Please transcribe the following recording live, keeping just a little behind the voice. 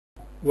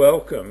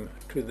Welcome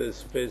to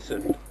this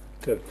visit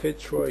to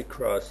Fitzroy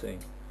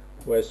Crossing,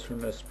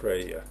 Western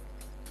Australia.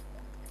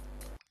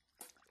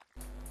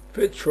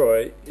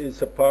 Fitzroy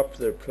is a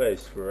popular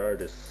place for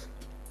artists.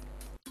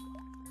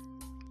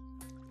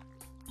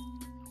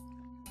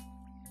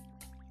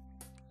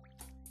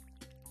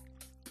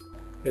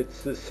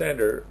 It's the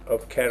center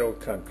of cattle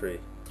country.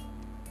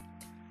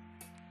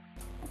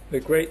 The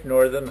Great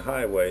Northern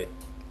Highway.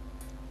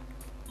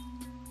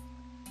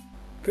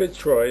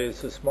 Fitzroy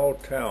is a small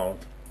town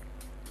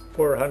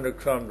 400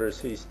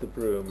 kilometers east of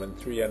Broome and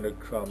 300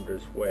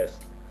 kilometers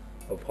west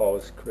of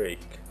Halls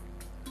Creek.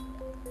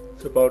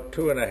 It's about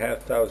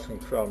 2,500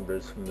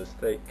 kilometers from the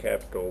state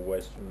capital of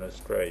Western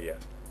Australia,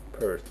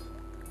 Perth.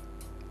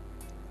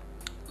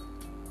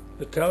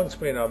 The town's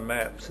been on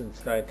maps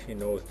since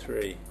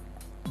 1903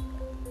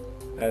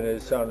 and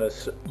is on a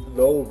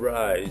low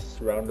rise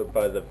surrounded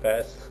by the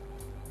vast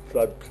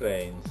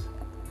floodplains,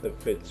 the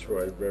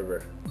Fitzroy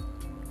River.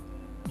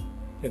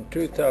 In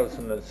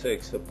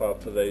 2006, the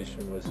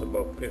population was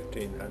about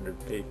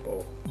 1,500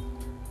 people,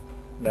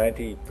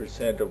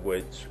 90% of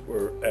which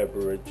were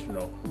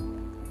Aboriginal.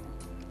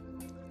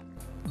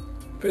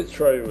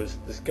 Fitzroy was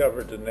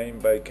discovered and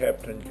named by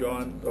Captain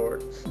John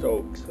Lord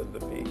Stokes of the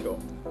Beagle,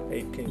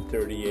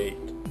 1838.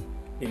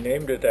 He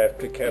named it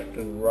after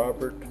Captain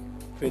Robert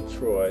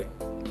Fitzroy,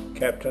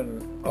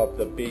 captain of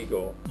the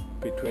Beagle,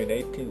 between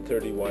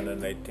 1831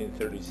 and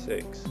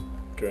 1836,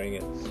 during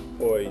its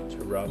voyage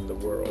around the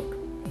world.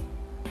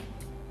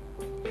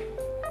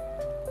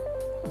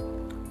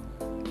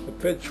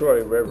 The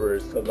Fitzroy River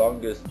is the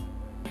longest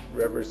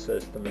river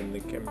system in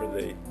the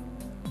Kimberley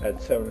at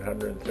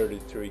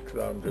 733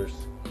 kilometers.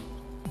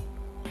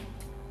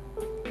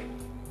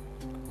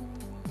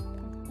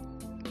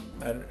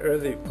 An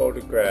early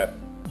photograph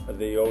of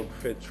the old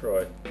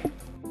Fitzroy.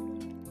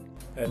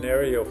 An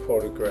aerial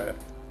photograph.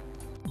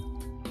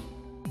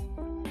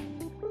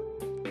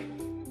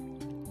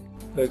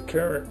 The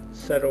current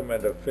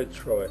settlement of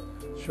Fitzroy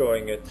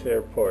showing its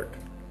airport.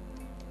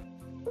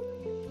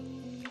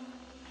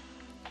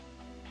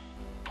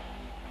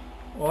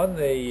 On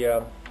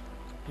the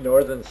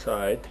northern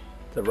side,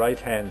 the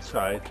right-hand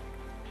side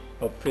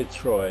of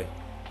Fitzroy,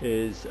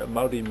 is a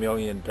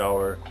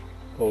multi-million-dollar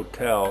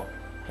hotel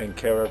and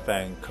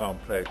caravan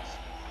complex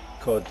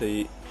called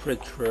the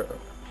Fitzroy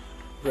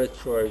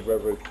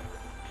River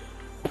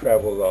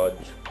Travel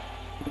Lodge.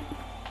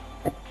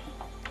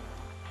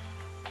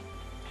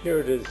 Here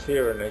it is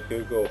here in a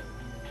Google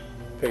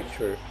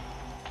picture.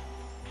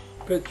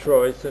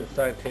 Fitzroy since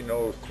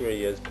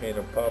 1903 has been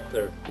a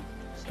popular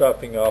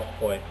stopping off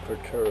point for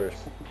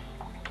tourists.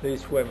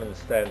 These women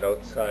stand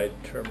outside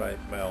termite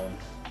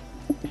mounds.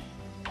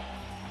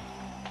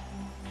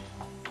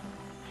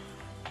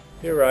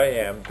 Here I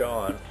am,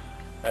 Dawn,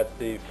 at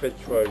the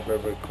Fitzroy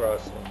River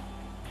crossing.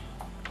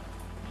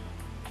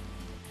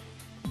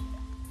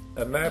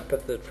 A map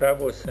at the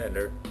travel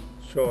center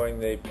showing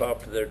the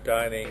popular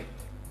dining,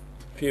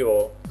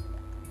 fuel,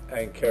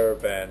 and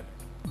caravan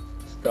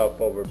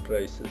stopover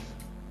places.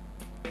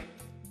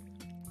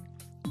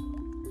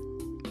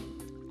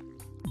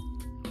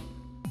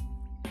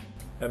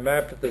 A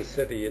map of the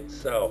city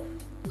itself.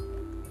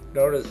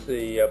 Notice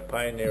the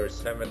Pioneer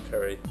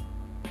Cemetery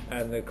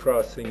and the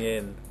crossing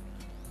in,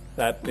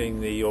 that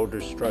being the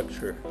older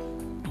structure.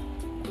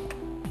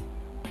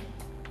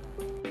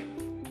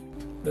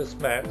 This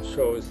map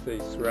shows the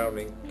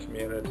surrounding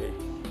community.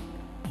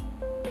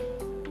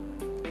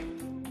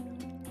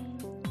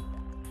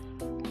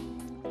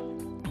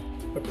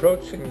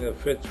 Approaching the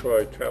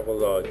Fitzroy Travel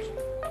Lodge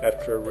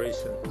after a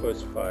recent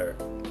bushfire.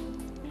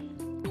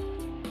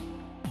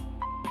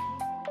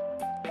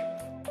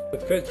 The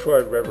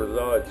Fitzroy River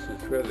Lodge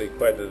is really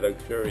quite a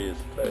luxurious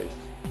place.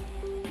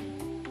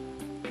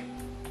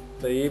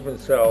 They even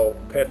sell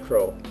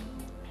petrol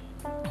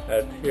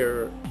at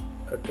here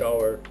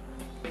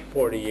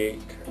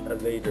 $1.48 a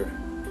liter.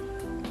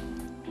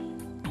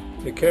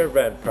 The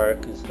caravan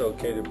park is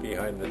located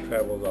behind the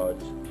travel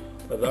lodge.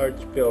 The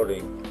large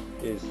building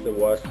is the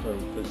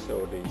washroom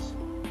facilities.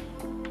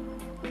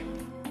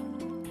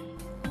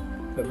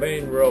 The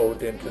main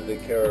road into the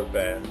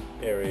caravan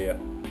area.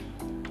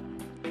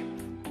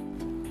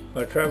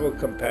 My travel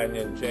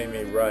companion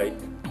Jamie Wright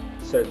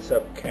sets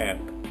up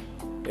camp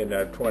in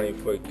our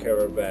 20-foot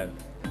caravan.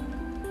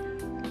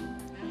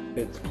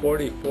 It's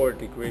 44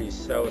 degrees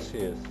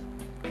Celsius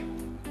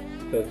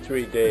the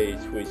 3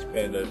 days we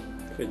spent at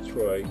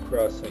Fitzroy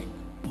Crossing.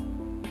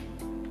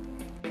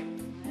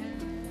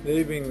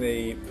 Leaving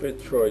the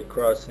Fitzroy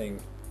Crossing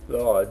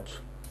Lodge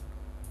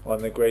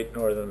on the Great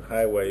Northern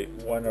Highway,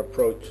 one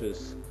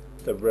approaches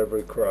the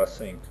river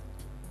crossing.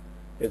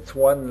 It's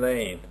one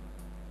lane,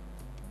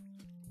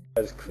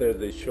 as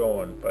clearly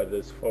shown by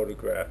this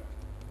photograph.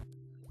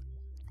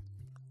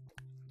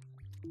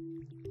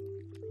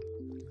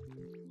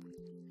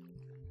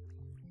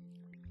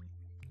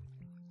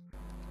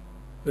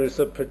 There's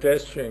a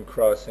pedestrian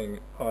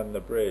crossing on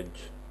the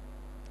bridge.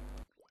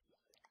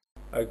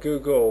 A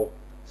Google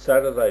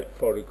satellite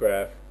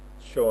photograph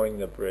showing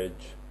the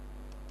bridge.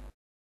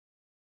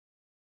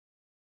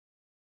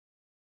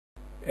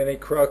 Any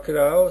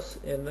crocodiles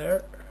in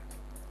there?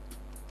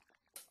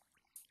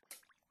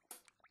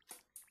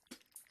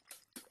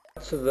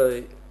 Parts of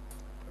the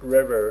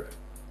river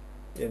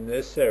in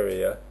this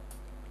area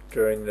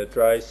during the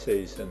dry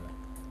season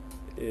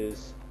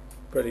is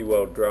pretty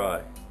well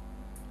dry.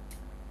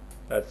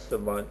 That's the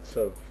months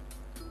of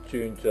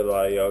June,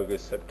 July,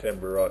 August,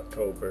 September,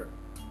 October.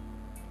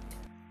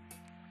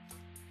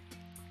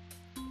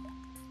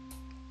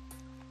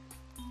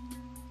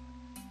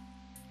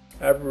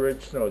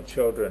 Aboriginal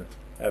children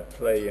at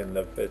play in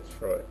the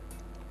Fitzroy.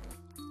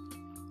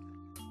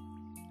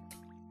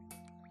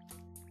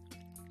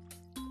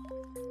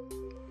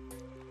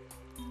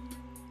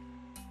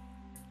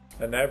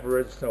 An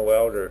Aboriginal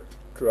elder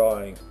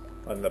drawing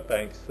on the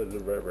banks of the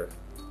river.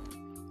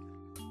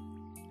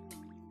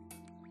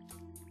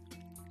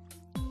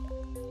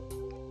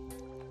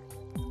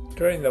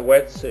 During the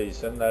wet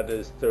season, that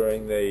is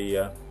during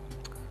the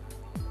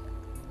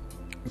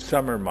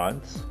summer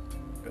months,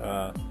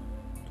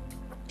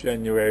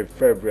 January,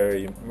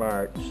 February,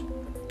 March,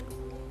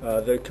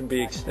 there can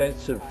be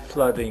extensive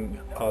flooding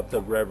of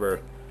the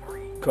river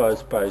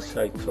caused by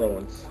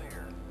cyclones.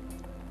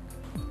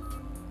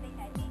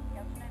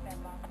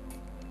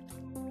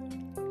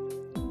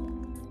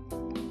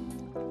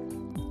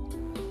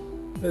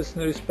 This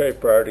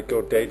newspaper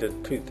article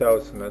dated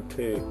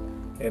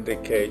 2002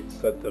 indicates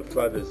that the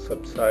flood is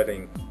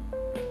subsiding.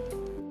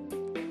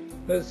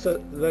 Let's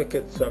look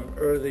at some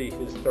early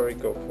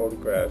historical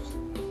photographs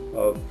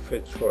of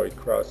Fitzroy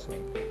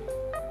Crossing.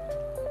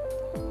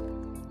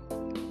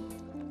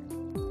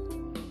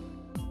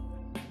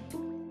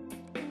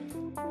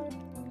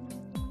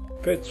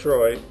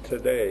 Fitzroy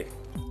today.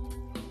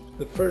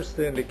 The first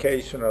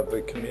indication of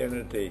the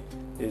community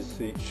is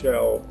the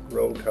Shell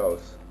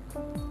Roadhouse.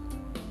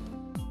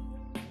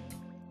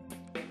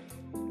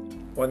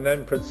 One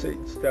then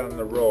proceeds down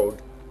the road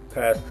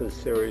past a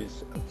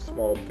series of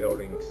small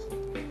buildings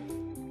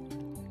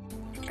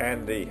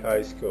and the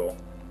high school.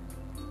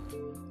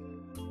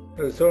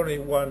 There's only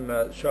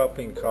one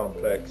shopping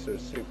complex or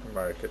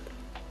supermarket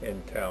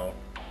in town,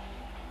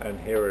 and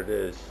here it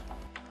is.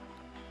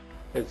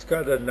 It's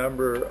got a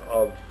number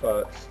of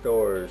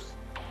stores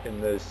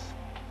in this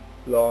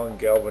long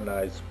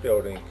galvanized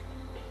building.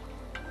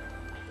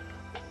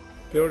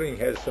 The building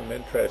has some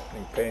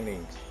interesting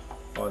paintings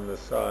on the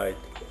side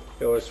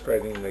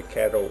illustrating the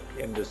cattle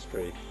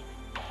industry.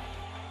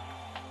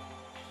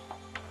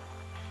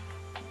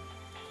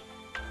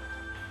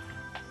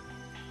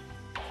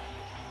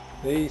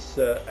 These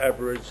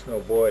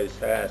Aboriginal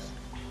boys asked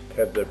to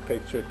have their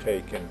picture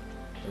taken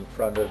in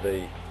front of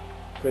the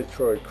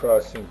Fitzroy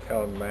Crossing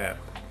town map.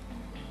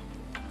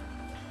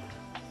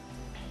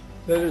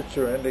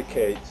 Literature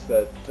indicates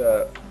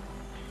that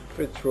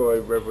Fitzroy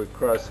River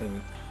Crossing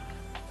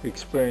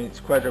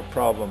experienced quite a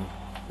problem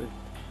with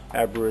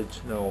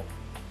Aboriginal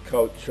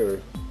culture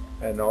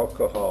and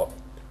alcohol,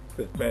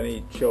 with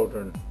many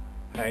children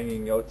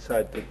hanging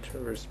outside the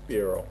tourist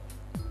bureau.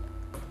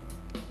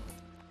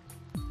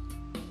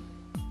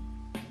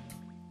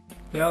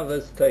 Now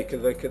let's take a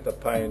look at the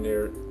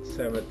Pioneer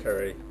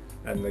Cemetery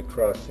and the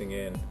crossing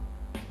in.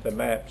 The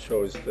map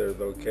shows their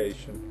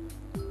location.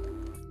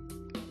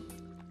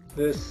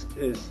 This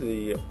is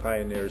the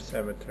Pioneer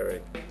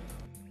Cemetery.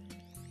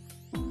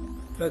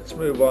 Let's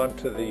move on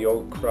to the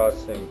old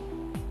crossing.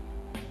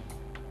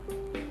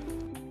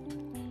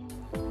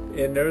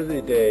 In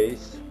early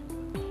days,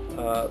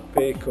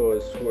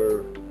 vehicles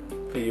were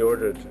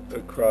fjorded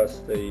across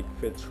the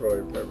Fitzroy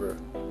River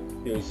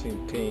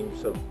using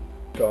teams of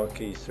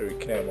donkeys or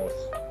camels.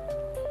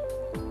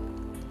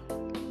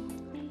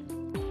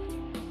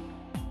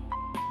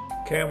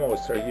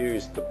 Camels are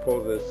used to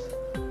pull this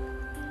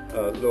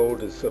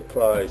load of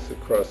supplies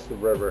across the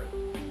river.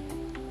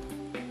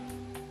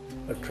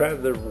 A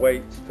traveler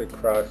waits to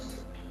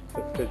cross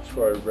the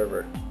Fitzroy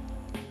River.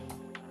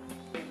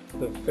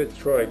 The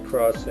Fitzroy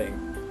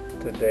Crossing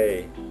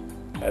today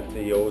at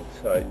the old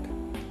site.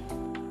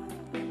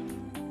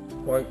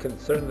 One can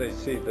certainly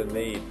see the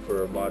need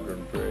for a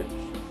modern bridge.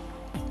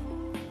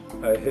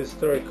 A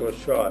historical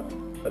shot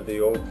of the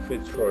old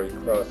Fitzroy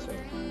Crossing.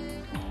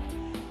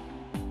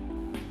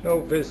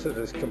 No visit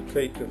is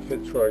complete to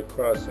Fitzroy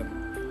Crossing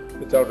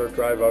without a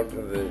drive out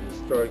to the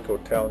historical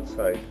town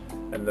site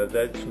and the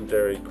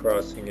legendary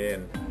Crossing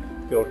Inn,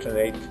 built in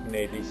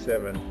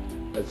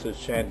 1887 as a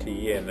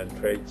shanty inn and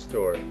trade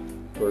store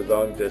for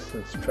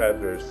long-distance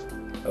travelers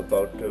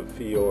about to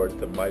fjord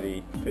the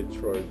mighty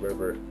Fitzroy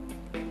River.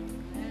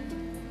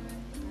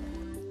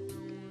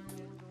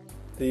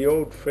 The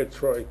old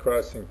Fitzroy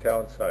Crossing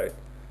town site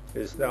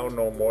is now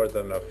no more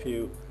than a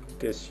few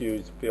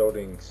disused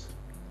buildings.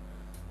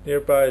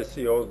 Nearby is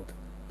the old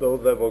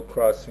low-level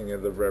crossing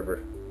of the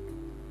river,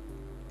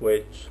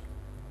 which,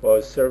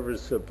 while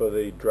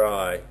serviceably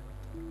dry,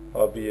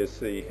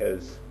 obviously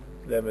has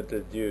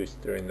limited use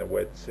during the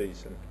wet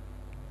season.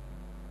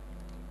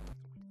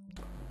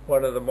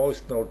 One of the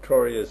most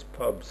notorious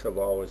pubs of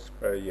all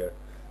Australia,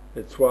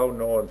 it's well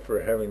known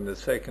for having the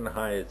second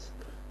highest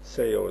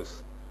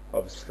sales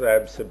of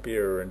slabs of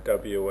beer in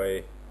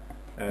WA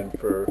and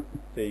for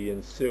the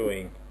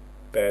ensuing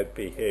bad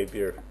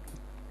behavior.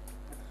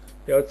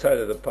 The outside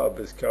of the pub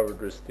is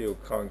covered with steel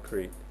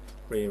concrete,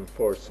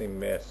 reinforcing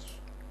mesh.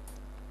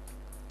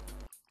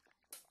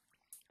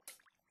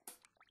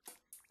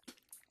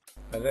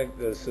 I think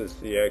this is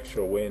the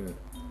actual inn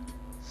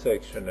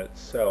section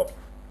itself.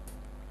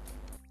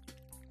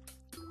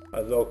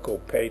 A local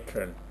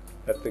patron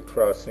at the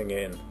Crossing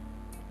Inn.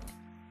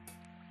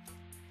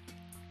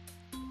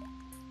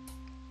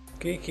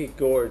 Geeky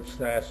Gorge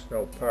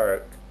National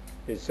Park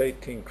is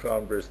 18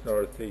 kilometers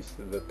northeast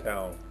of the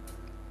town,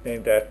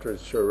 named after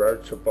Sir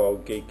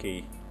Archibald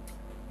Geeky,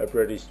 a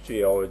British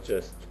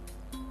geologist.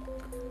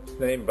 It's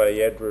named by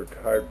Edward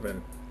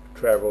Hardman, who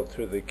travelled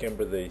through the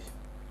Kimberley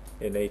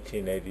in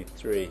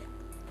 1883.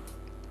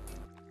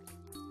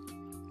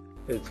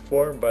 It's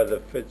formed by the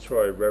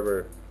Fitzroy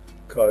River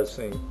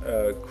crossing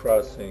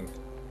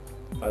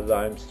a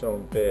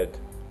limestone bed.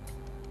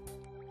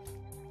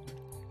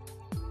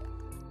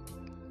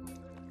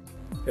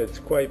 It's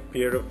quite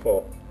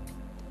beautiful,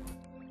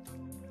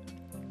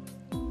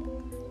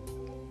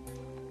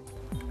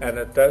 and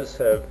it does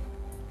have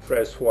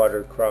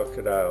freshwater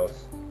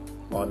crocodiles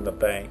on the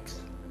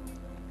banks.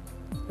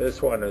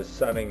 This one is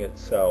sunning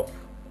itself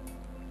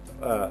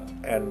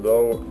and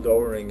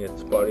lowering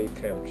its body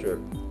temperature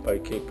by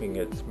keeping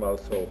its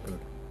mouth open.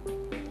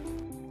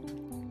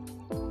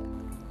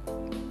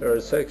 There are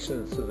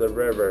sections of the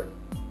river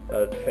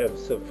that have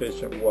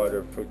sufficient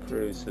water for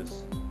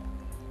cruises.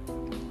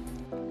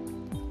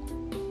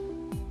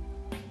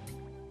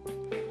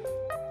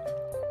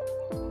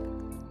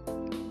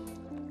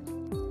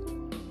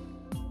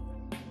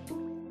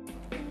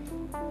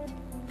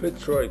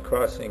 Fitzroy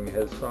Crossing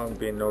has long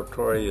been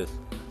notorious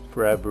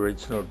for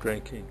Aboriginal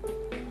drinking.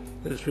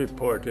 This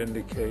report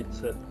indicates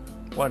that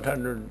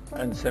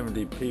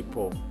 170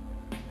 people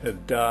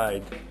have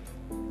died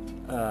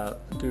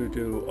due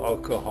to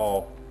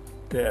alcohol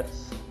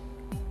deaths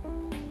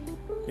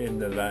in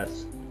the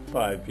last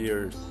 5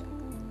 years.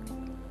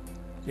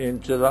 In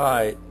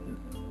July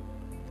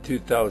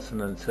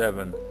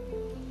 2007,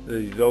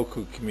 the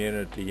local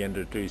community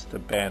introduced a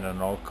ban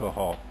on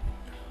alcohol.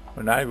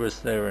 When I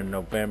was there in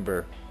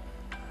November,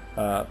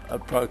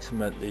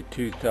 approximately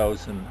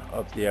 2,000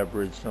 of the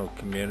Aboriginal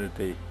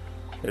community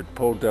had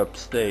pulled up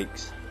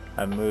stakes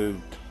and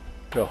moved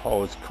to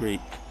Halls Creek,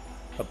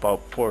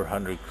 about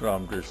 400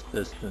 kilometers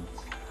distance.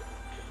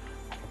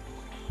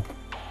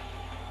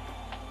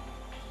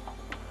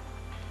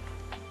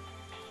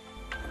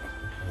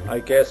 I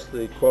guess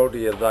the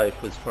quality of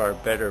life was far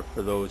better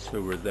for those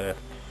who were there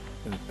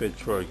in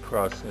Fitzroy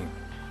Crossing.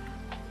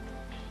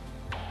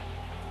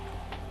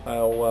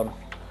 I'll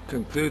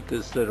conclude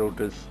this little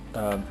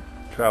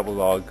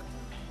travelogue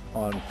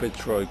on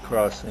Fitzroy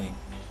Crossing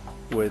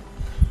with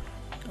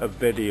a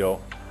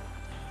video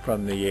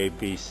from the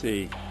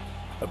ABC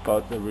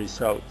about the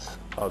results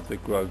of the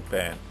grog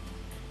ban.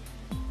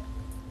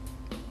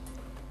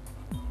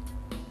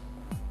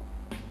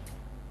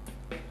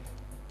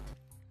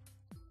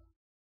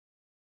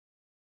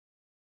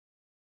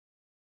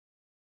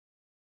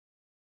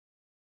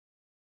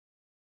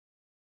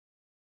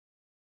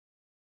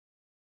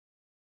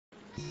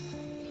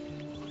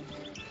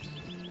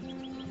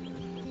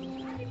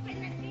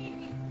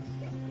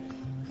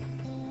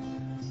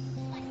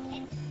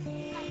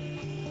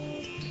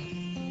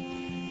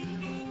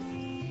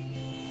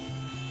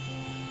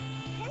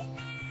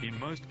 In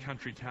most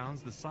country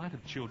towns, the sight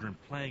of children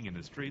playing in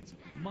the streets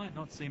might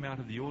not seem out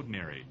of the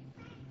ordinary.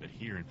 But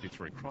here in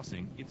Fitzroy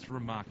Crossing, it's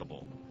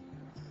remarkable.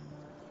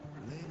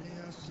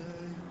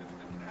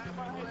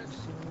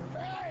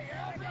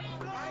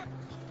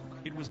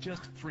 It was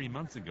just 3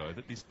 months ago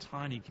that this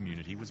tiny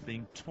community was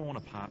being torn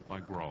apart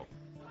by grog.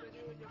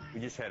 We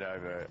just had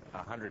over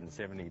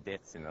 170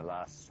 deaths in the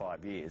last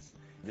 5 years.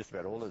 Just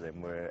about all of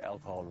them were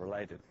alcohol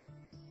related.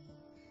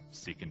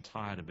 Sick and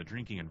tired of the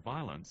drinking and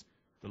violence,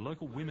 the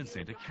local women's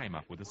centre came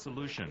up with a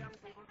solution: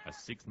 a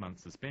 6-month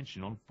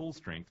suspension on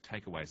full-strength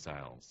takeaway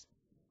sales.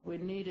 We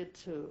needed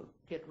to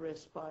get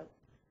respite.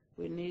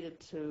 We needed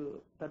to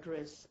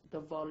address the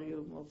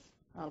volume of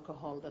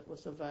alcohol that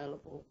was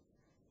available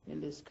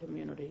in this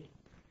community.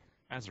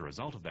 As a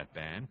result of that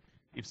ban,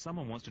 if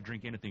someone wants to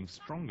drink anything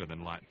stronger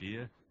than light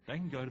beer, they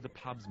can go to the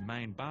pub's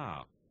main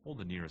bar or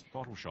the nearest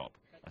bottle shop,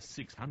 a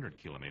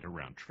 600-kilometre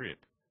round trip.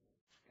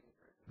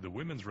 The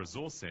Women's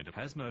Resource Centre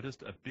has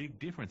noticed a big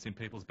difference in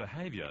people's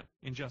behaviour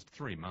in just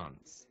 3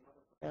 months.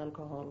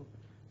 Alcohol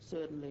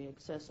certainly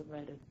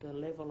exacerbated the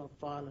level of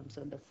violence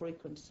and the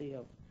frequency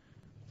of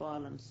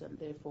violence, and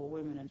therefore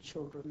women and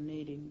children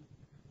needing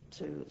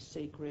to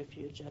seek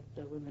refuge at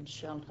the women's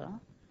shelter.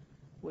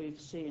 We've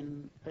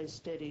seen a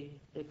steady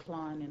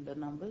decline in the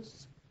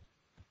numbers.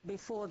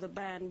 Before the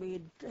ban,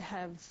 we'd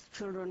have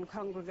children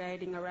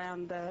congregating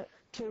around the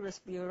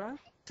tourist bureau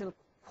till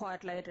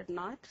quite late at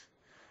night.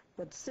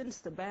 But since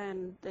the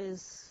ban,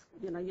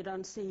 you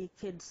don't see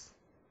kids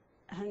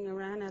hanging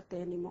around out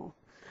there anymore.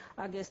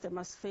 I guess they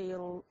must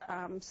feel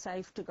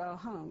safe to go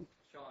home.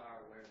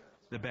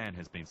 The ban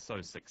has been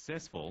so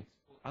successful,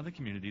 other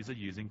communities are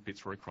using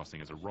Fitzroy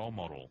Crossing as a role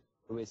model.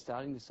 We're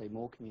starting to see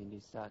more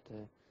communities start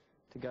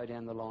to go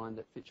down the line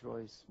that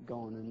Fitzroy's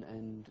gone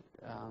and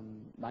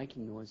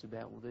making noise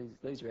about, well,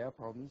 these are our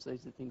problems,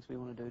 these are the things we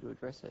want to do to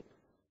address it.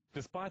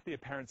 Despite the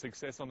apparent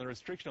success on the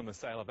restriction on the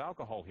sale of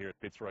alcohol here at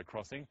Fitzroy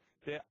Crossing,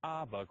 there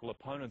are vocal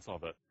opponents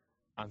of it.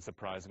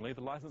 Unsurprisingly,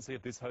 the licensee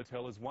of this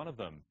hotel is one of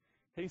them.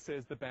 He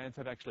says the bans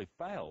have actually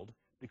failed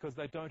because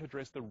they don't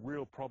address the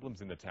real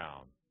problems in the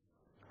town.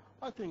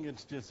 I think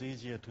it's just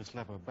easier to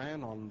slap a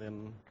ban on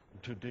than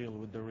to deal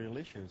with the real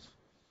issues.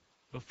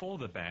 Before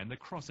the ban, the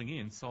Crossing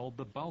Inn sold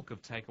the bulk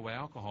of takeaway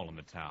alcohol in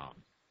the town.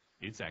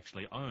 It's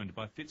actually owned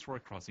by Fitzroy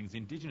Crossing's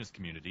Indigenous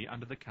community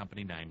under the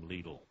company name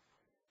Lidl.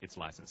 Its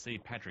licensee,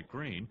 Patrick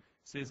Green,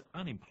 says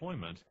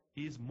unemployment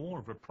is more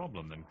of a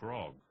problem than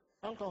grog.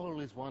 Alcohol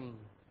is one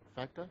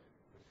factor.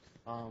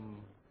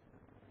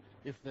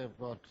 If they've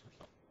got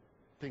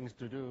things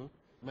to do,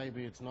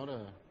 maybe it's not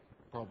a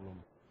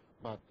problem.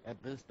 But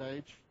at this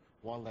stage,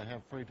 while they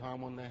have free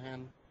time on their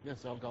hand,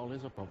 yes, alcohol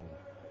is a problem.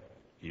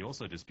 He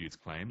also disputes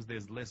claims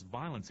there's less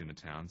violence in the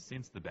town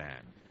since the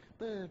ban.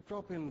 The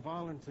drop in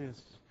violence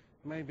is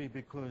maybe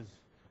because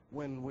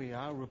when we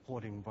are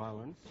reporting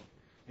violence,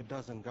 it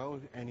doesn't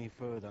go any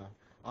further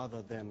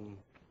other than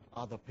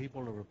other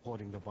people are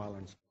reporting the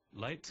violence.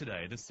 Late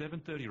today, the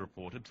 7:30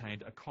 report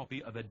obtained a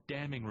copy of a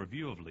damning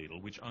review of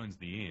Lidl, which owns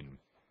the inn.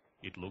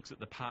 It looks at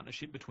the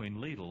partnership between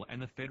Lidl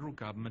and the federal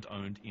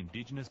government-owned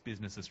Indigenous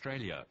Business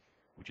Australia,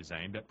 which is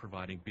aimed at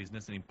providing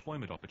business and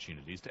employment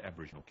opportunities to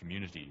Aboriginal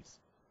communities.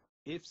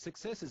 If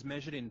success is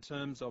measured in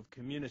terms of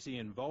community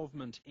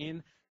involvement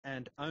in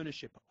and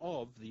ownership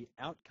of the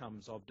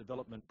outcomes of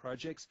development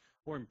projects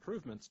or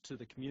improvements to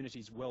the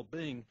community's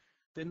well-being,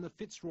 then the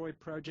Fitzroy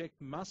project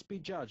must be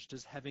judged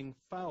as having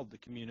failed the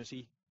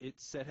community it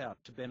set out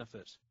to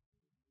benefit.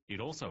 It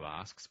also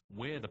asks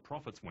where the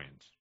profits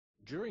went.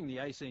 During the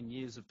 18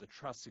 years of the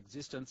Trust's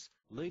existence,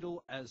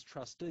 Lidl as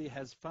trustee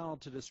has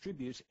failed to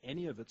distribute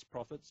any of its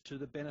profits to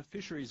the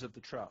beneficiaries of the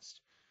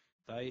Trust.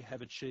 They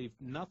have achieved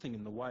nothing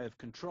in the way of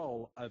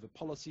control over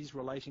policies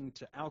relating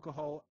to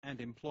alcohol and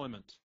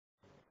employment.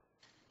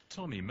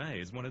 Tommy May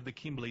is one of the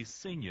Kimberley's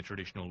senior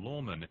traditional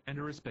lawmen and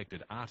a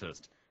respected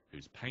artist,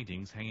 whose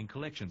paintings hang in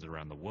collections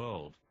around the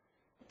world.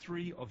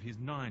 3 of his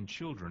 9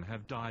 children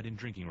have died in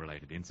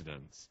drinking-related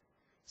incidents.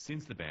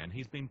 Since the ban,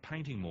 he's been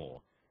painting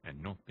more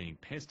and not being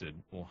pestered,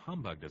 or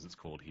humbugged as it's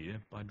called here,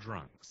 by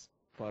drunks.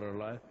 For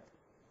life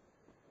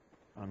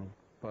and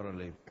for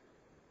live,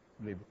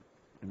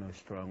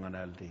 strong and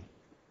healthy.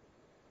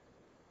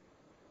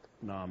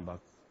 Now I'm back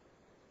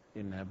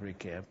in every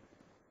camp.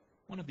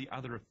 One of the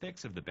other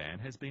effects of the ban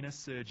has been a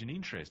surge in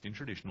interest in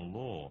traditional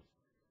law.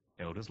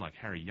 Elders like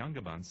Harry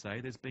Youngerbun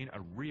say there's been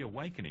a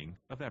reawakening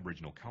of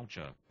Aboriginal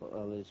culture.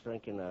 Well, it's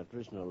strengthening our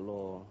traditional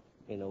law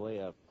in a way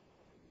of,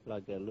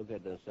 like they look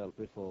at themselves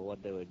before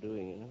what they were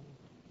doing,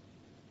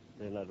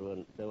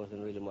 They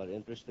wasn't really much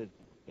interested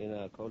in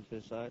our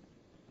culture side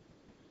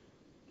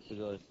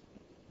because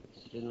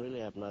didn't really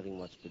have nothing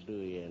much to do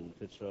here in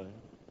Fitzroy.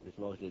 It's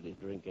mostly the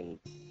drinking.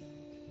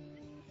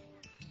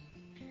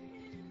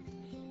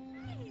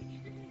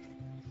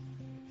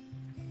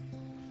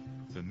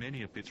 For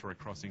many of Fitzroy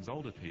Crossing's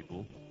older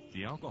people,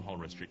 the alcohol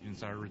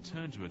restrictions are a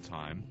return to a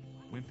time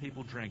when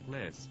people drank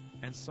less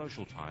and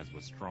social ties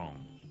were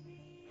strong.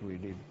 We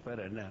live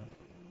better now,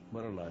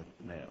 better life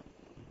now.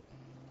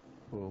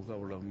 For a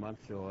couple of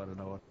months or I don't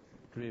know,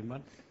 3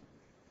 months,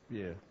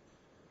 yeah.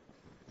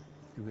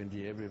 You can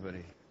see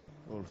everybody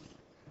all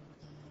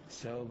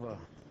sober.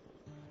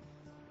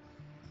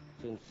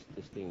 Since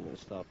this thing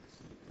stopped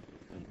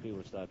and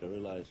people start to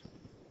realize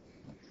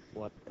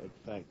what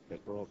effect the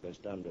grog has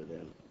done to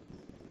them,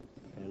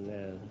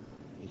 and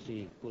you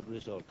see good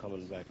result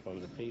coming back from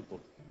the people.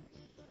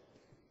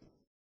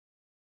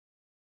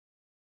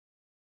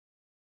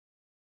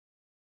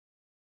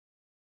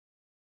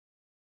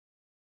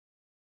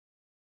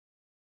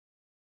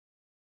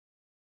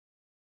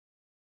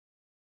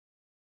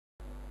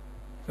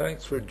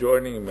 Thanks for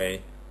joining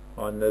me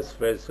on this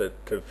visit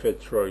to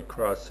Fitzroy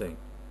Crossing.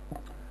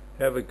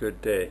 Have a good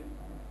day.